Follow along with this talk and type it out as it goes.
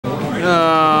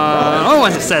Oh,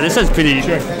 what's it said? This says pretty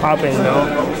popping, you know.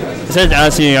 It says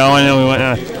SEO, and then we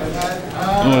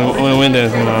went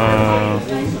this.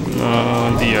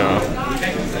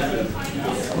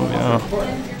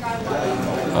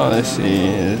 Oh, let's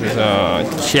see. This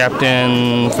is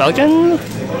Captain Falcon.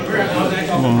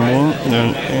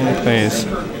 Then he plays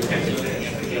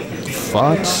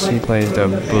Fox. He plays the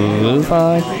blue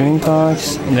fox, green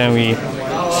fox. And then we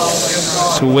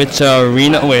switch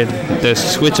arena with the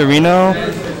switch arena,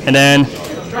 and then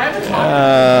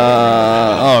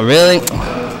oh really?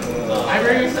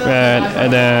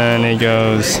 And then it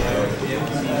goes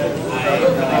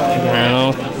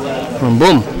boom,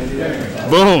 boom,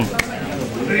 boom.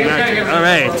 All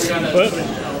right.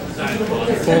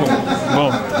 Boom,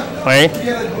 boom. Wait.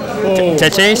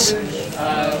 Chase.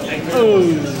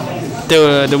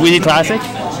 The Wheatie Classic.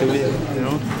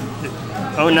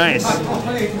 Oh, nice.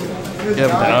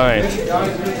 Yep. All right. That's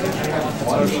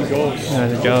how she goes.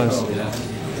 There it goes.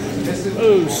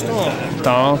 Oh, stomp.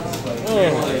 Stomp.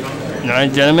 Oh.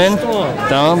 Nice, gentlemen.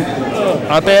 Stomp.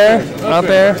 Up air. Up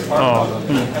air. Oh.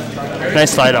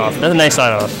 Nice slide off. That's a nice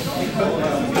slide off.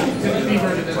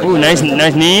 Ooh, nice knee.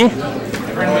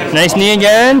 Nice knee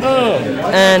again. Oh.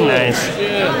 And nice.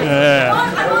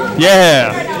 Yeah.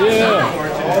 Yeah. Yeah.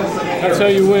 That's how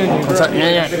you win.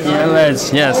 Yeah,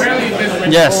 let's. Yes.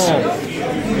 Yes.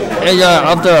 Hey,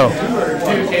 up throw.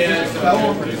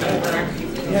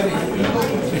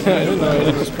 I don't know.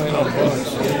 He was playing on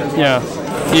box. Yeah.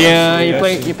 Yeah, you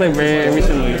played very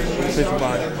recently. Switch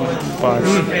box.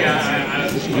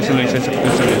 Recently switch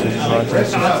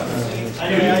box.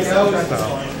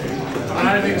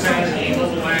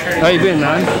 How you been,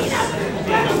 man?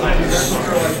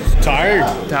 Tired.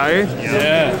 Tired?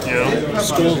 Yeah.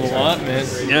 School's a lot, man.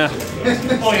 Yeah.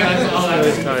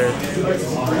 Always tired. I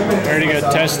already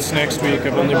got tests next week.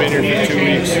 I've only been here for 2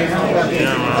 weeks.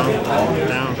 Yeah,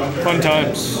 man. Fun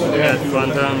times. Yeah,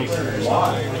 fun times.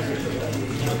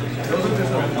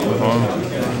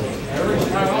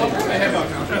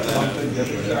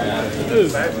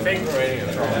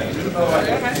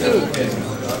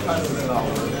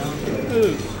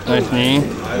 Nice knee.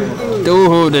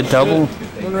 Ooh, the double.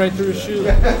 Went right through his shoe.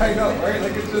 I know, right?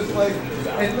 Like, it's just like,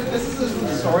 and this is just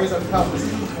the stories I'm telling. This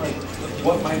is like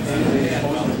what my day-to-day is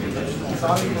supposed to be. It's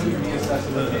not even going to be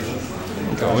assessing the patients.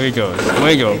 Where you going?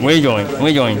 Where you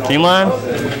going? Team line?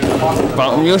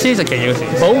 Yoshi's? Okay,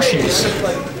 Yoshi's. Boshis.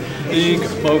 Big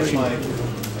Boshi.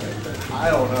 I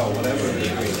don't know, whatever it is.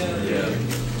 Yeah.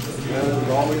 There's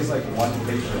always like one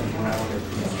patient around it.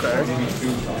 Okay. Maybe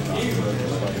two times.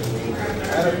 I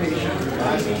had a patient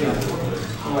last week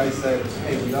who I said,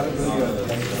 hey, we got to do a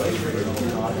ventilation.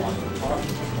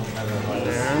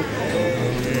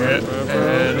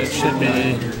 And it should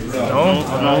be.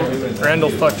 No. Randall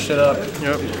fucked shit up.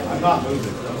 Yep. I'm not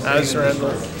moving. As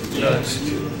Randall does.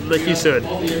 Like you said.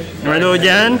 Randall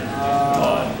again?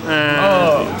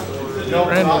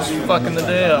 Randall's fucking the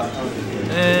day up.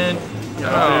 And.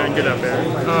 Get up there.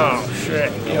 Oh,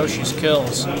 shit. Yoshi's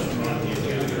kills.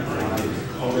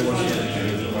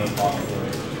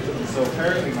 So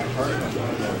apparently my partner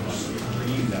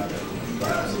screamed at it.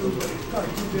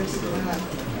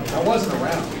 I wasn't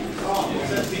around.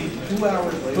 2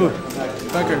 hours later,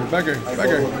 Becker.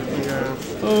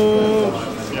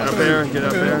 Get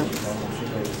up there.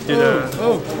 There.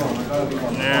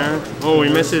 Oh, he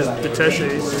misses the test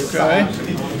chase. Okay.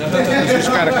 Just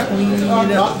gotta clean it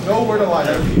up. Nowhere to lie.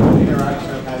 Interaction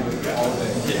I've had with it all day.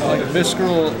 Like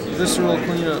visceral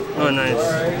cleanup. Oh, nice.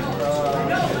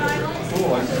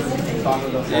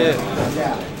 Yeah.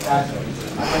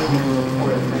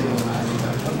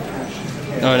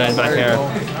 Oh, nice back here.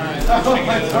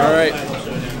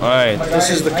 All right. This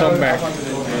is the comeback.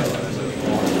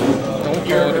 Don't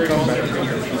call it a comeback.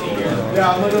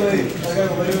 Yeah, literally.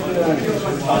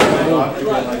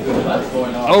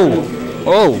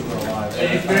 Oh.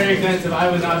 It's very expensive. I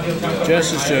would not feel comfortable.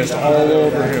 Jess is just all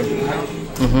over him.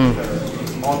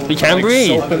 He can't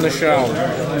breathe. Soap in the shower.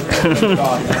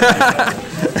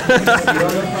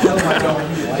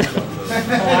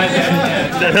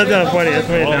 That's not funny. That's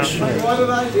funny now.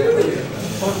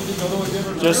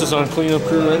 Jess is on cleanup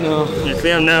crew right now. You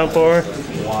clean him now for?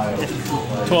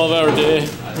 12-hour day.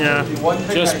 Yeah.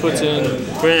 Jess puts in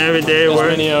every day as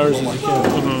work. many hours as he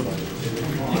can.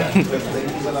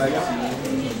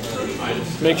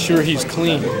 Make sure he's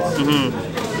clean.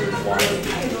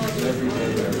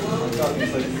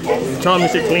 Tell him to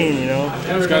stay clean, you know?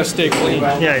 He's got to stay clean.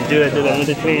 Yeah, do that. Let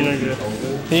it clean.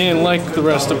 He ain't like the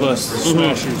rest of us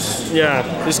smashers. Yeah.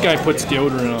 This guy puts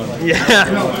deodorant on. Yeah.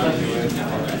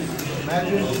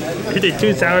 You take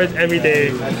 2 showers every day.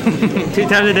 2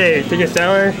 times a day. Take a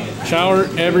shower. Shower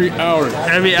every hour.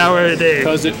 Every hour a day.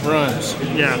 Because it runs.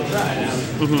 Yeah.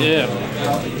 Yeah.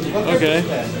 Okay.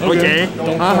 Okay.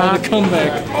 Don't call it a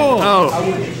comeback. Oh.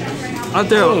 Up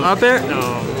there. Up there?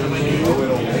 No.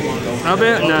 Up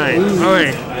there? Nice.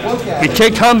 Alright. We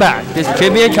could come back. This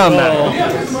could be a comeback.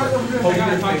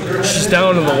 She's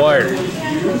down to the wire.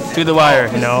 To the wire,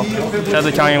 you know. That's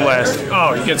the Kanye West.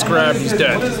 Oh, he gets grabbed. He's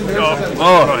dead.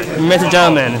 Oh, you missed a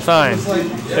gentleman. It's fine.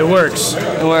 It works.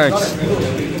 It works.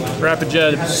 Rapid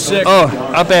jet. Sick. Oh,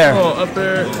 up there. Oh, up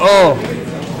there. Oh.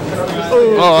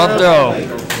 Oh, up there.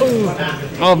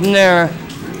 Up there.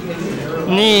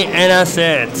 Knee, and that's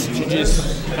it.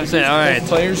 GG's. That's it. Alright.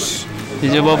 Players.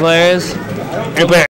 These are both players. Good player.